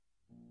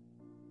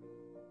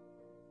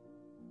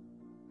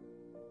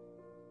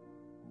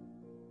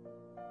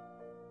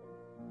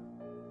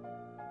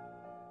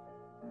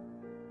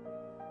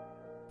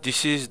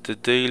This is the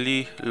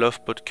Daily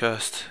Love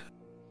Podcast.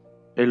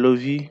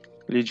 LOV,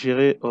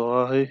 legere,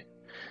 orare,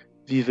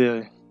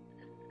 vivere.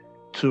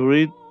 To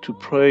read, to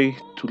pray,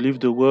 to live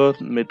the Word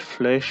made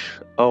flesh,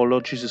 our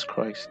Lord Jesus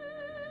Christ.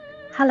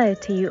 Hello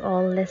to you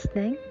all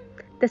listening.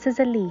 This is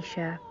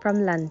Alicia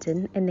from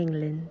London in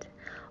England,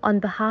 on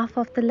behalf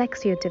of the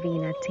Lectio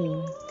Divina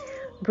team,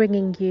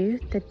 bringing you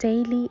the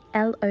Daily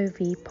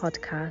LOV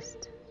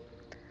podcast.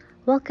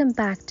 Welcome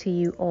back to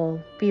you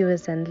all,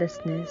 viewers and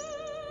listeners.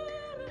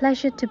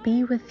 Pleasure to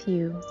be with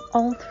you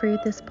all through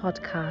this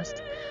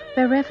podcast,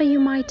 wherever you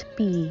might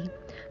be,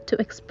 to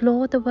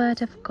explore the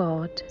Word of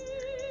God,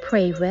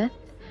 pray with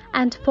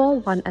and for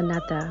one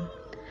another,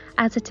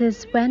 as it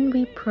is when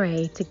we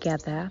pray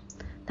together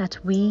that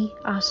we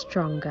are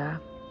stronger.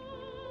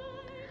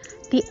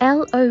 The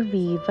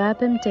LOV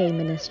Verbum Dei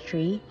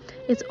Ministry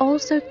is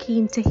also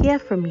keen to hear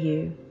from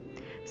you,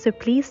 so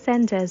please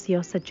send us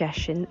your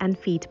suggestion and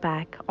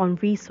feedback on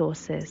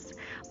resources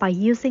by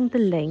using the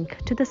link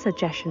to the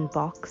suggestion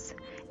box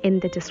in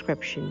the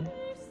description.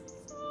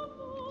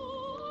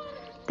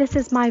 This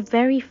is my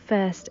very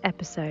first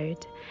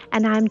episode,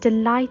 and I'm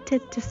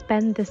delighted to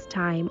spend this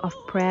time of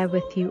prayer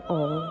with you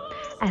all,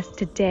 as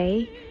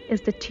today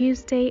is the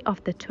Tuesday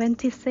of the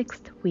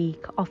 26th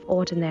week of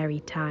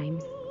Ordinary Time.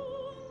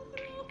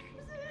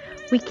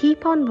 We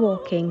keep on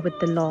walking with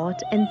the Lord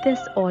in this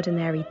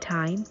ordinary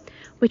time,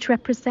 which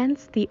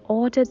represents the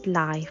ordered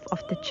life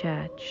of the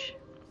Church,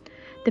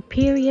 the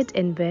period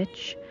in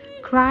which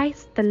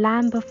Christ, the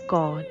Lamb of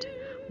God,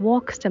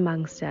 walks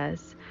amongst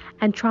us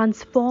and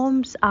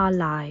transforms our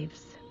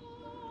lives.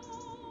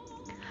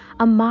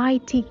 A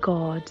mighty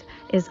God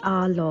is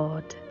our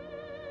Lord.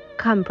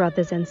 Come,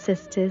 brothers and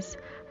sisters,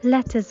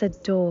 let us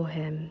adore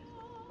Him.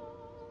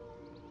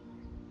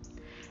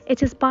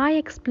 It is by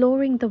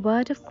exploring the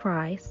Word of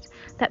Christ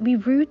that we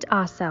root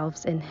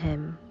ourselves in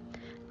Him,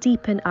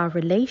 deepen our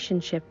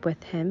relationship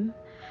with Him,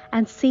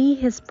 and see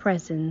His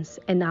presence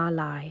in our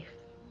life.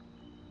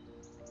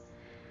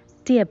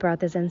 Dear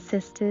brothers and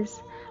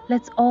sisters,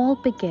 let's all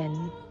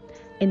begin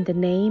in the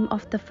name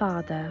of the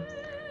Father,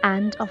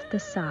 and of the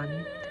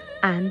Son,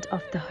 and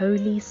of the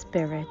Holy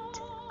Spirit.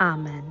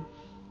 Amen.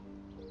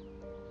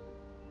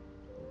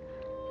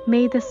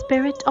 May the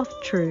Spirit of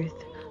truth,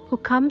 who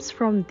comes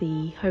from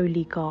Thee,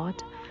 Holy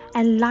God,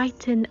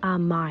 enlighten our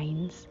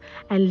minds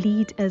and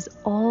lead us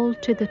all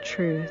to the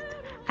truth,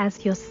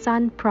 as Your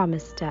Son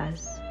promised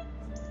us.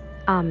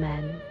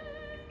 Amen.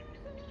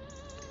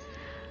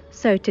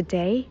 So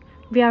today,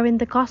 we are in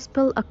the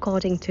Gospel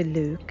according to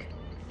Luke,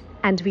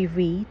 and we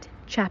read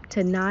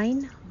chapter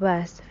 9,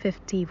 verse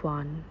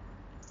 51.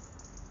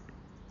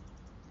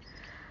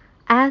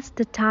 As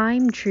the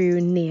time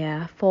drew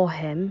near for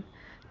Him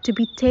to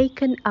be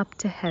taken up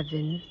to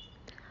heaven,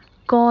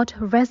 God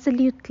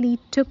resolutely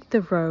took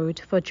the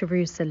road for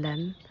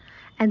Jerusalem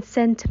and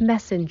sent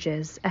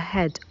messengers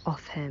ahead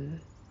of Him.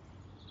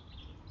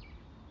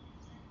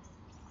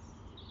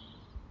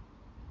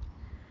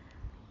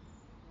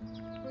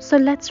 So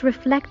let's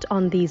reflect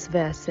on these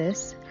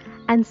verses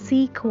and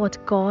seek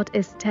what God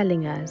is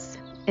telling us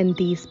in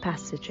these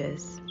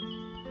passages.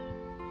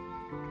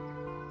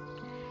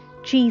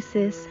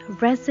 Jesus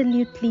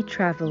resolutely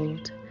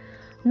travelled,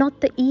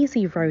 not the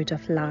easy road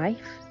of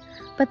life,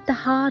 but the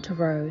hard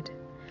road.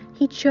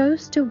 He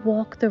chose to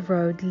walk the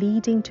road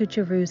leading to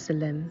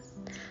Jerusalem,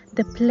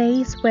 the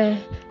place where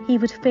He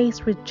would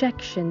face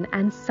rejection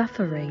and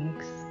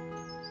sufferings.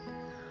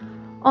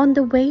 On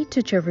the way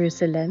to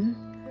Jerusalem,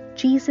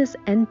 Jesus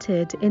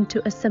entered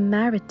into a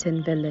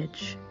Samaritan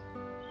village.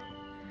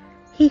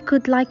 He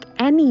could, like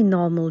any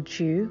normal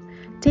Jew,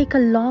 take a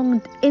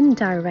long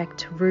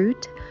indirect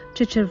route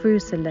to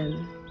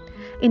Jerusalem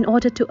in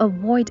order to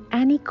avoid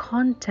any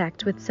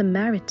contact with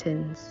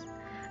Samaritans,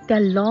 their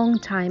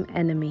longtime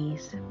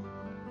enemies.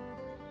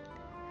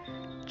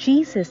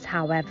 Jesus,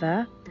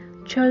 however,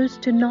 chose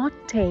to not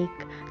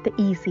take the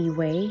easy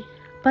way,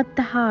 but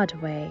the hard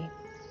way.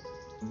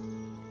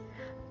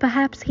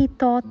 Perhaps He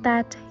thought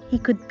that He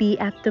could be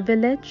at the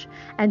village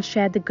and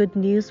share the good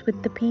news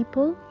with the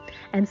people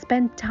and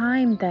spend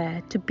time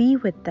there to be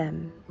with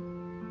them.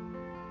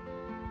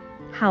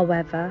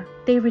 However,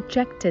 they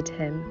rejected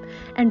Him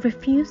and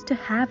refused to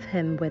have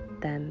Him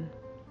with them.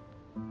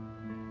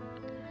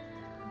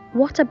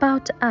 What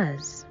about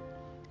us?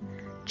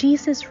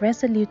 Jesus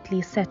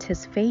resolutely set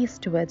His face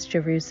towards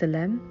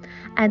Jerusalem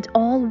and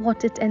all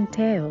what it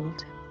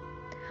entailed.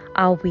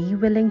 Are we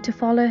willing to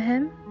follow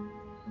Him?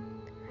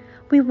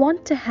 We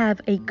want to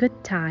have a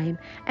good time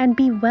and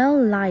be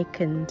well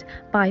likened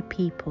by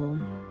people.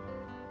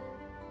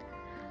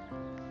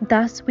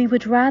 Thus, we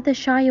would rather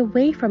shy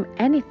away from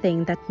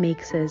anything that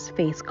makes us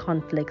face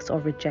conflicts or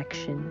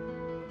rejection.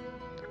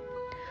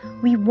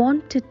 We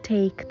want to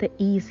take the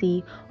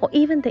easy or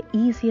even the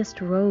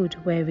easiest road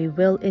where we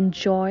will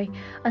enjoy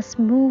a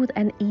smooth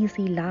and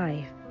easy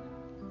life.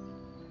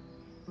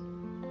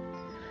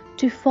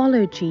 To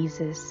follow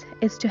Jesus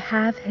is to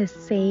have His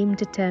same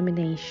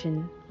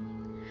determination.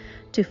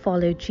 To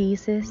follow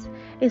Jesus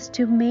is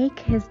to make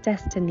His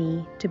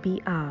destiny to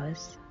be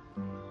ours.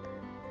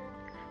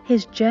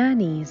 his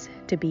journeys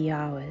to be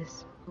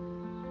ours.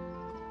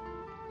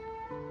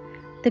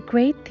 The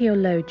great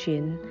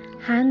theologian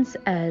Hans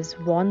Urs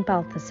von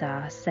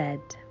Balthasar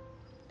said,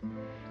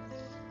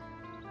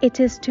 "It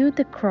is to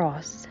the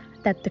cross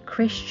that the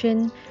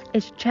Christian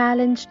is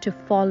challenged to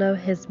follow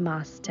his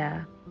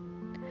master.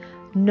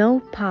 No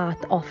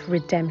path of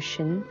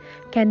redemption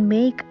can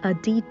make a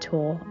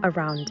detour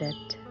around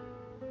it."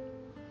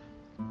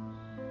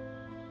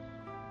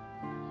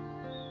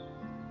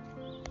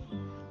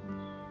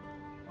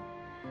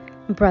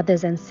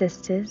 Brothers and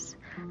sisters,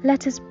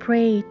 let us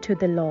pray to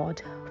the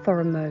Lord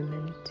for a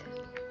moment.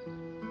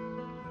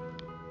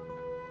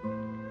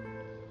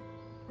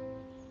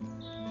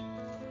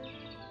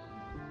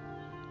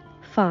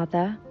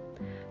 Father,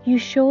 you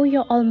show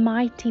your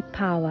almighty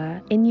power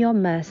in your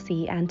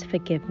mercy and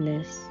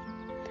forgiveness.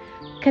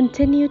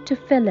 Continue to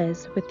fill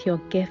us with your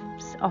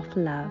gifts of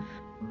love.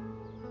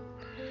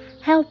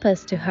 Help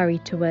us to hurry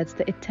towards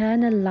the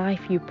eternal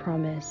life you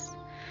promise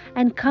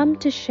and come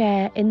to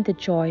share in the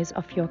joys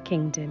of your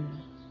kingdom.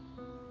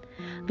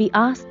 We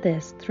ask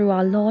this through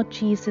our Lord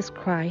Jesus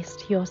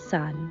Christ, your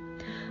Son,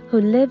 who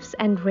lives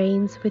and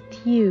reigns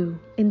with you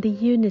in the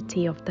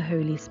unity of the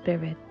Holy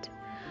Spirit,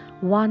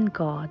 one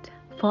God,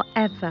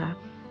 forever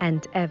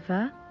and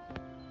ever.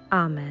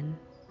 Amen.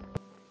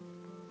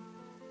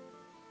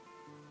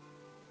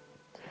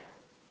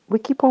 We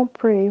keep on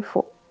praying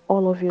for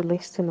all of you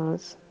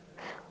listeners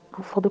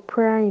and for the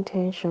prayer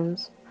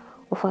intentions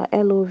of our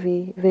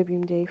LOV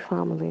Verbum Dei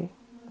family,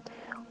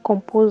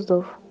 composed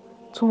of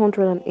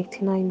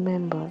 289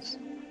 members.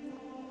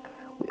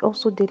 We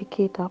also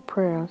dedicate our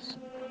prayers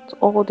to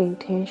all the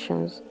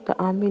intentions that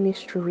our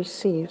ministry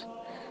receives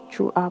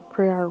through our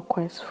prayer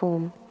request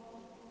form.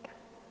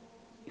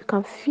 You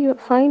can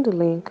find the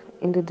link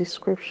in the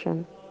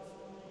description.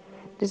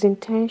 These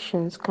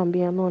intentions can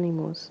be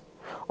anonymous,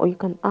 or you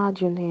can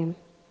add your name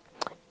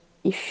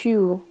if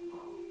you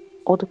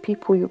or the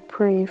people you're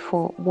praying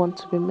for want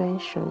to be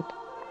mentioned.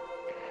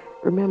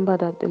 Remember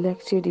that the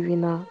Lectio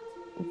Divina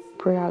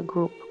prayer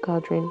group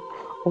gathering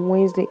on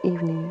Wednesday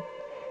evening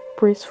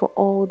prays for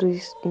all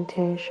these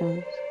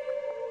intentions.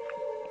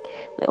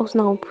 Let us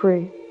now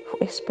pray for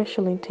a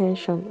special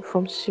intention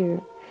from Sue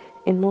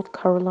in North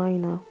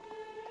Carolina,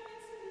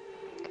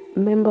 a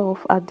member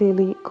of our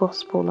daily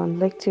Gospel and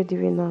Lectio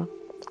Divina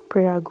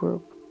prayer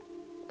group,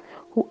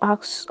 who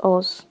asks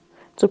us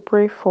to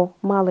pray for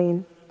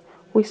Marlene,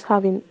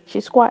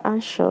 she's quite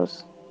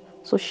anxious,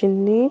 so she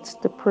needs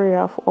the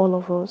prayer for all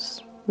of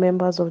us,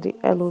 members of the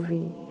LOV,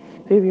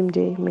 Verbum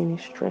Dei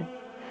ministry,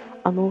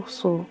 and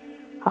also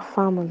her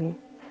family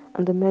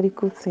and the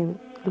medical team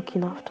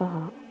looking after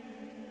her.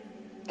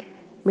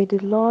 May the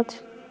Lord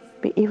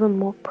be even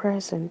more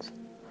present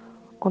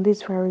on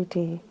this very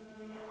day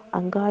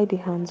and guide the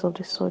hands of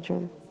the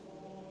surgeon.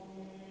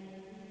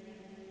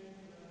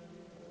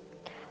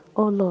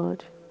 Oh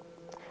Lord,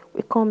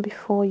 we come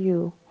before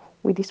you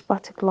with this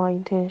particular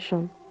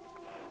intention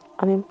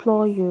and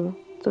implore you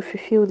to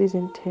fulfill this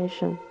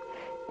intention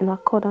in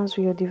accordance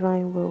with your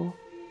divine will.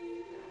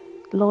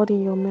 Lord,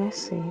 in your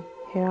mercy,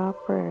 hear our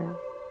prayer.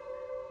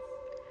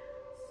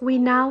 We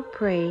now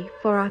pray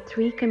for our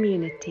three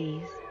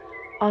communities: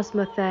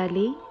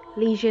 Osmotherley,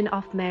 Legion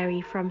of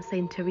Mary from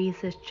St.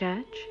 Teresa's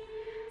Church,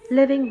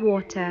 Living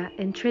Water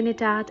in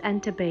Trinidad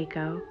and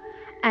Tobago,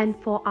 and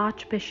for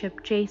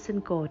Archbishop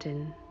Jason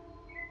Gordon.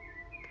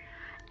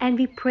 And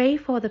we pray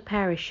for the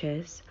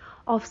parishes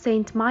of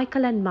St.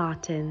 Michael and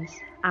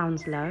Martin's,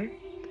 Hounslow,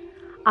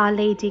 Our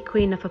Lady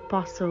Queen of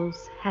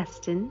Apostles,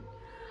 Heston,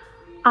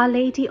 Our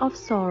Lady of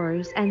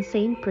Sorrows and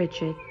St.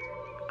 Bridget,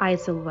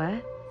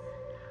 Isleworth,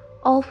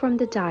 all from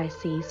the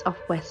Diocese of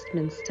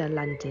Westminster,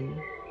 London.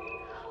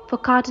 For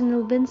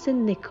Cardinal Vincent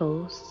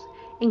Nichols,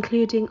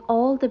 including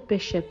all the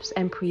bishops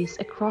and priests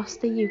across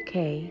the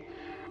UK,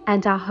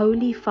 and our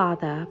Holy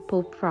Father,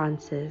 Pope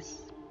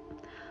Francis,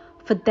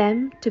 for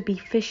them to be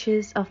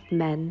fishers of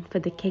men for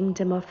the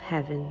kingdom of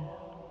heaven.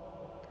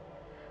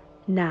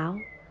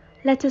 Now,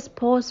 let us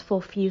pause for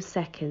a few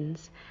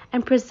seconds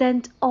and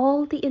present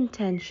all the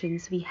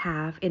intentions we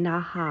have in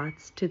our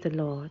hearts to the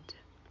Lord.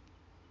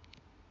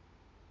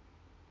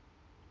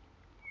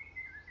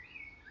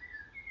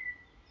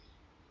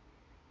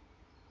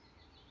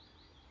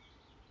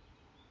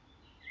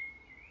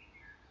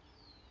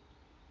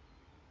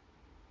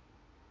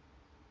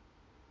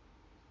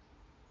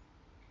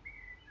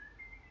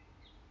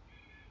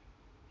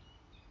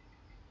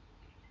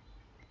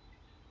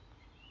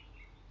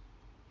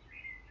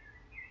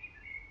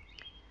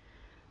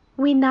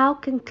 We now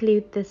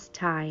conclude this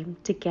time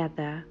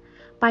together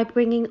by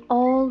bringing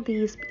all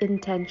these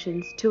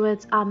intentions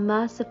towards our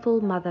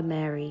merciful Mother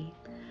Mary,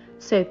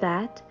 so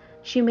that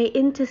she may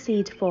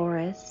intercede for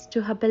us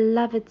to her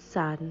beloved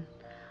Son,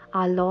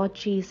 our Lord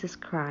Jesus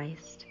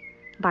Christ,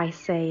 by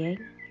saying,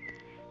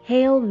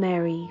 Hail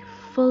Mary,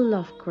 full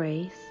of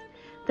grace,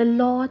 the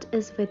Lord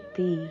is with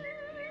thee.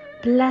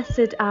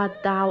 Blessed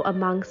art thou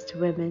amongst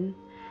women,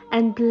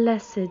 and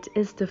blessed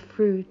is the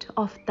fruit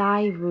of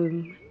thy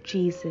womb,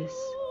 Jesus.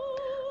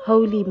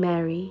 Holy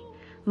Mary,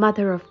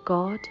 Mother of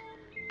God,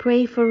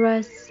 pray for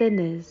us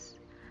sinners,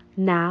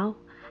 now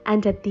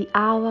and at the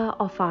hour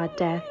of our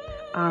death.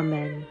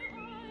 Amen.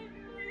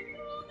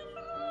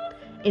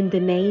 In the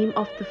name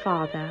of the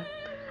Father,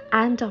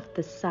 and of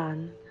the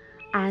Son,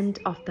 and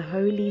of the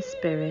Holy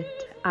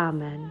Spirit.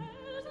 Amen.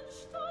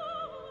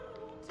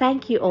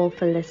 Thank you all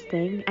for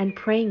listening and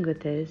praying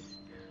with us.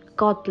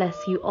 God bless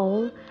you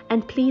all,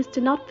 and please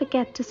do not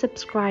forget to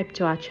subscribe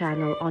to our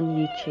channel on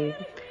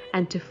YouTube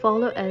and to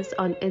follow us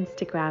on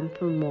Instagram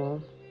for more.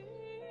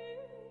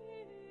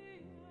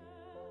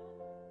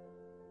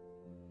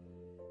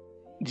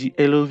 The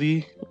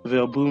LOV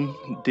Verbum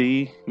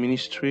Dei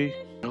Ministry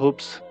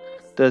hopes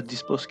that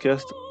this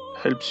podcast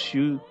helps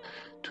you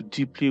to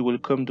deeply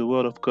welcome the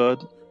Word of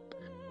God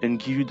and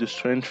give you the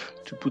strength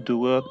to put the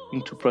Word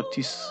into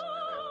practice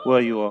where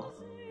you are.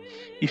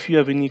 If you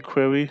have any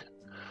query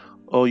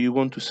or you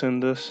want to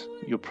send us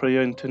your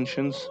prayer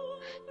intentions,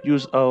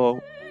 use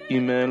our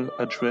email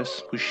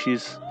address, which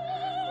is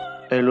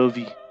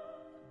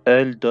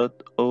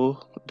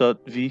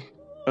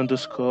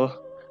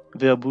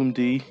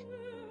lov.o.v_verbumdei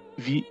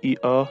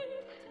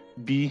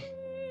VERBUMDEI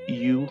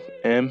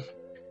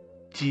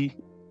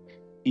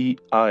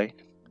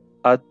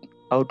at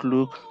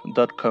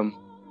outlook.com.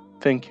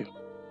 Thank you.